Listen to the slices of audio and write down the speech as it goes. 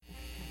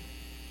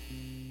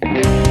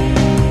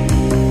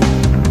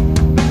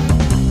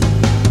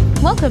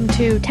welcome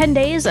to 10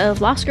 Days of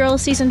Lost Girls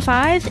Season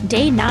 5,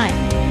 Day 9.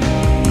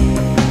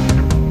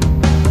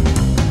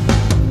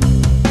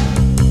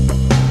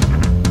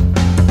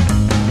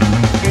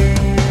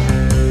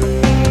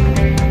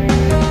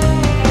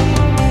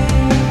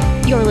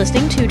 You're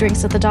listening to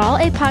Drinks at the Doll,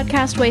 a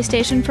podcast way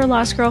station for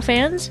Lost Girl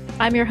fans.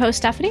 I'm your host,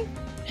 Stephanie.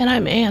 And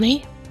I'm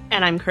Annie.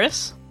 And I'm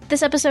Chris.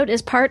 This episode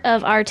is part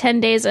of our 10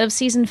 Days of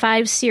Season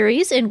 5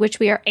 series, in which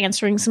we are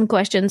answering some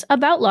questions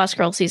about Lost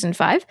Girl Season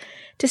 5.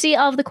 To see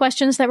all of the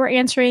questions that we're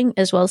answering,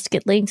 as well as to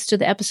get links to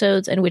the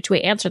episodes in which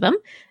we answer them,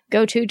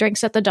 go to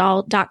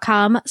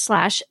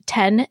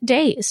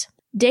drinksatthedoll.com/10days.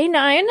 Day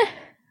 9,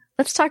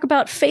 let's talk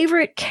about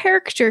favorite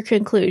character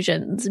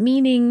conclusions,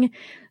 meaning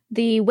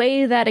the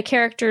way that a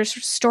character's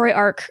story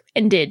arc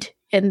ended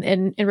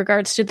in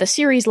regards to the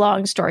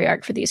series-long story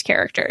arc for these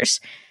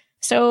characters.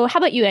 So how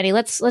about you, Annie?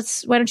 Why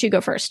don't you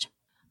go first?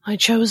 I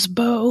chose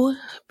Bo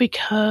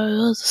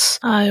because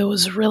I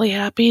was really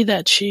happy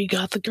that she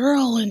got the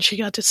girl and she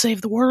got to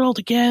save the world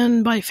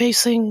again by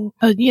facing,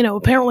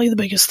 apparently the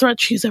biggest threat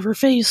she's ever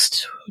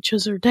faced, which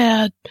is her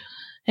dad.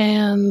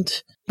 And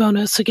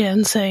bonus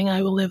again saying,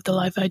 I will live the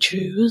life I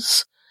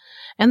choose.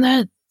 And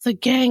that the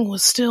gang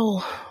was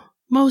still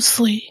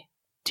mostly,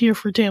 tear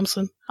for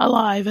Tamsin,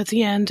 alive at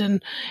the end,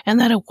 and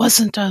that it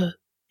wasn't a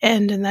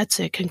end and that's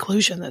it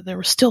conclusion, that there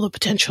was still the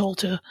potential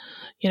to,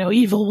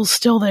 evil was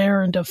still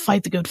there and to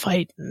fight the good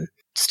fight and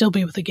still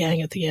be with the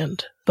gang at the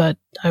end. But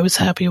I was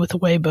happy with the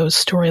way Bo's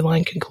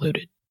storyline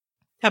concluded.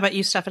 How about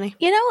you, Stephanie?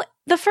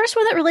 The first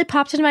one that really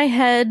popped into my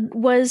head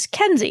was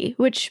Kenzie,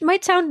 which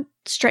might sound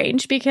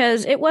strange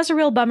because it was a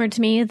real bummer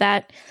to me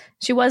that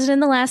she wasn't in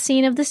the last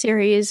scene of the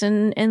series,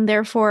 and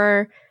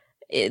therefore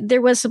there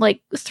was some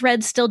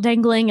threads still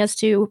dangling as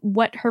to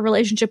what her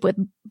relationship with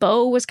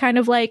Bo was kind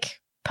of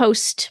like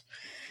post,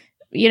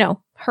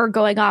 her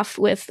going off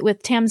with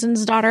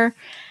Tamsin's daughter.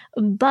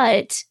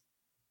 But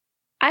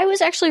I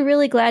was actually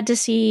really glad to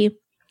see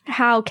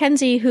how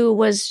Kenzie, who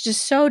was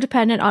just so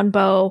dependent on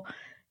Bo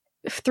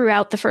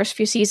throughout the first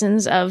few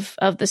seasons of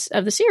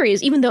the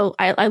series, even though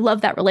I love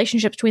that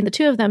relationship between the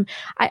two of them,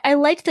 I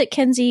liked that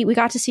Kenzie, we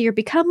got to see her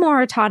become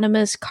more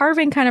autonomous,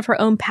 carving kind of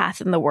her own path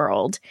in the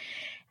world.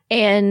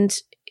 And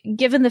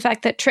given the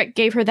fact that Trick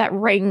gave her that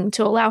ring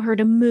to allow her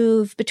to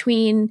move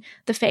between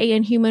the Fae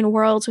and human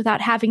worlds without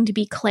having to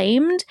be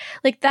claimed,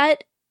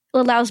 that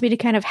allows me to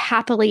kind of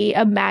happily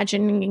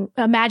imagine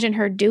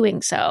her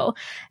doing so.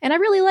 And I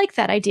really like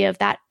that idea of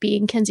that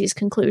being Kenzie's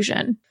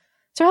conclusion.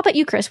 So how about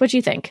you, Chris? What do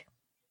you think?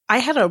 I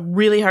had a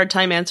really hard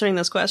time answering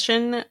this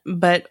question,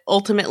 but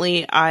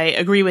ultimately I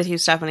agree with you,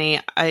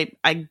 Stephanie.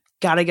 I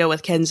gotta go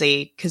with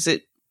Kenzie because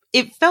it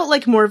felt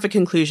like more of a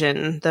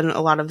conclusion than a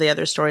lot of the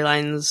other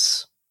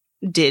storylines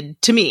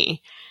did to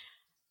me.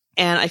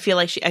 And I feel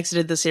like she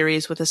exited the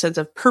series with a sense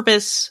of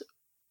purpose,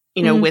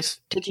 with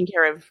taking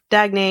care of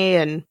Dagny,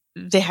 and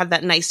they had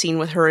that nice scene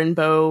with her and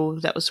Bo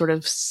that was sort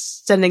of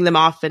sending them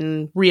off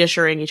and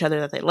reassuring each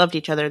other that they loved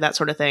each other, that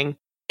sort of thing.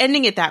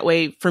 Ending it that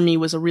way for me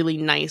was a really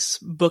nice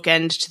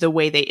bookend to the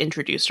way they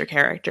introduced her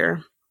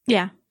character.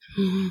 Yeah.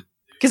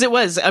 Because it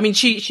was,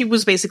 she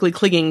was basically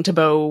clinging to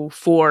Bo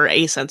for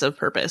a sense of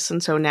purpose.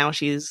 And so now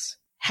she's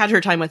had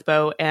her time with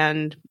Bo,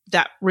 and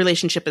that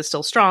relationship is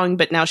still strong,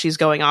 but now she's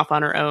going off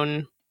on her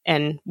own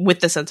and with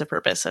the sense of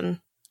purpose, and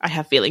I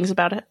have feelings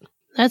about it.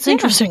 That's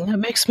interesting. That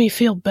makes me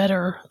feel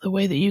better, the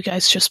way that you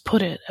guys just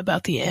put it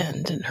about the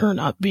end and her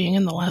not being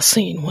in the last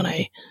scene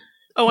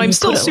I'm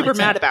still super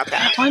mad about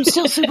that. I'm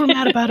still super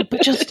mad about it,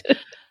 but just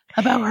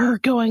about her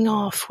going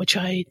off, which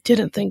I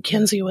didn't think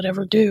Kenzie would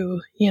ever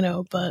do,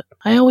 but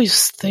I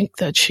always think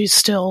that she's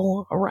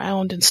still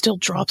around and still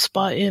drops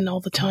by in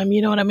all the time,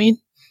 you know what I mean?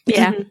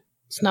 Yeah. Mm-hmm.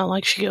 It's not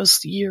like she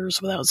goes years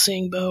without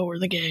seeing Bo or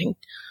the gang.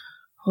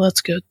 Well,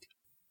 that's good.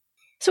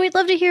 So we'd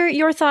love to hear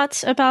your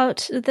thoughts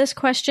about this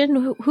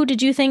question. Who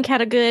did you think had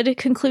a good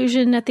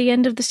conclusion at the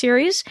end of the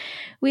series?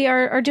 We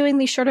are doing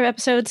these shorter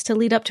episodes to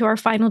lead up to our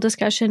final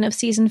discussion of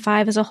Season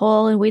 5 as a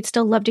whole, and we'd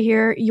still love to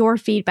hear your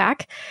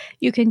feedback.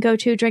 You can go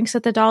to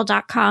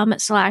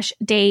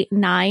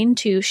drinksatthedoll.com/day9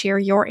 to share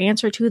your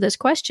answer to this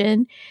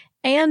question.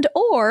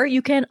 Or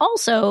you can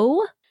also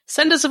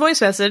send us a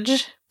voice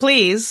message,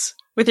 please,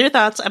 with your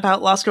thoughts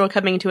about Lost Girl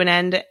coming to an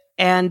end,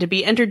 and to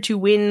be entered to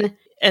win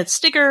a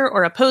sticker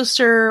or a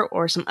poster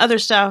or some other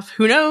stuff.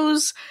 Who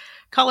knows?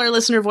 Call our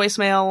listener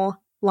voicemail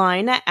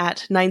line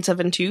at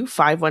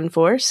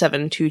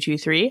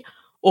 972-514-7223,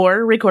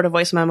 or record a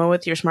voice memo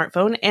with your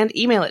smartphone and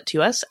email it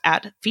to us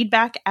at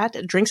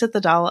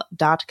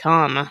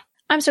feedback@drinksatthedoll.com.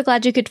 I'm so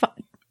glad you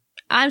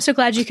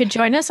could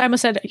join us. I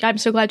almost said, I'm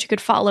so glad you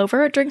could fall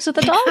over at Drinks with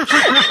the Doll.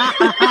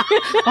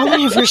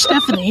 Only if you're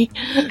Stephanie.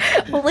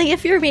 Only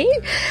if you're me.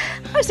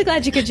 I'm so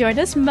glad you could join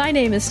us. My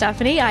name is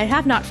Stephanie. I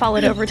have not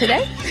fallen over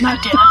today.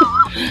 Not yet.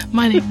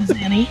 My name is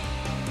Annie.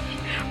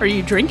 Are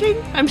you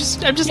drinking? I'm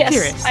just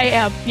curious. I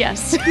am.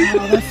 Yes.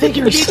 That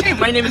figures.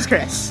 My name is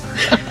Chris.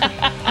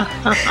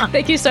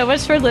 Thank you so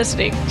much for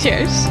listening.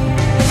 Cheers.